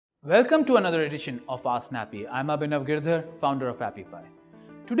Welcome to another edition of Ask Appy. I'm Abhinav Girdhar, founder of Appy.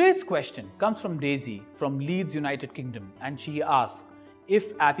 Today's question comes from Daisy from Leeds, United Kingdom, and she asks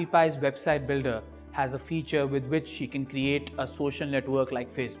if Appy's website builder has a feature with which she can create a social network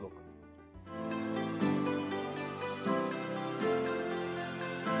like Facebook.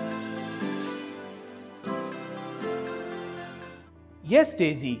 Yes,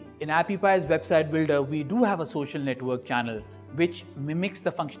 Daisy, in Appy's website builder, we do have a social network channel which mimics the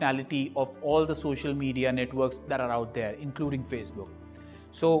functionality of all the social media networks that are out there, including Facebook.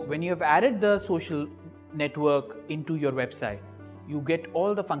 So when you have added the social network into your website, you get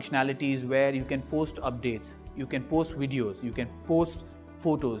all the functionalities where you can post updates, you can post videos, you can post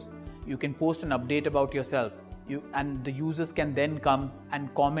photos, you can post an update about yourself, and the users can then come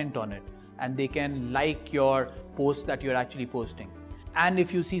and comment on it, and they can like your post that you're actually posting. And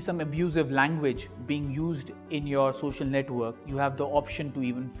if you see some abusive language being used in your social network, you have the option to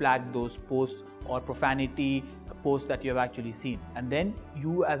even flag those posts or profanity posts that you have actually seen. And then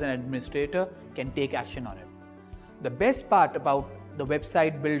you as an administrator can take action on it. The best part about the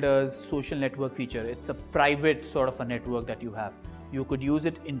website builder's social network feature, it's a private sort of a network that you have. You could use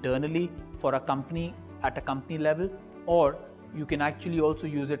it internally for a company at a company level, or you can actually also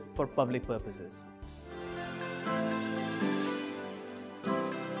use it for public purposes.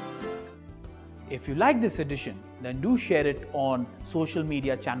 If you like this edition, then do share it on social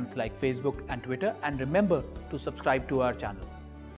media channels like Facebook and Twitter, and remember to subscribe to our channel.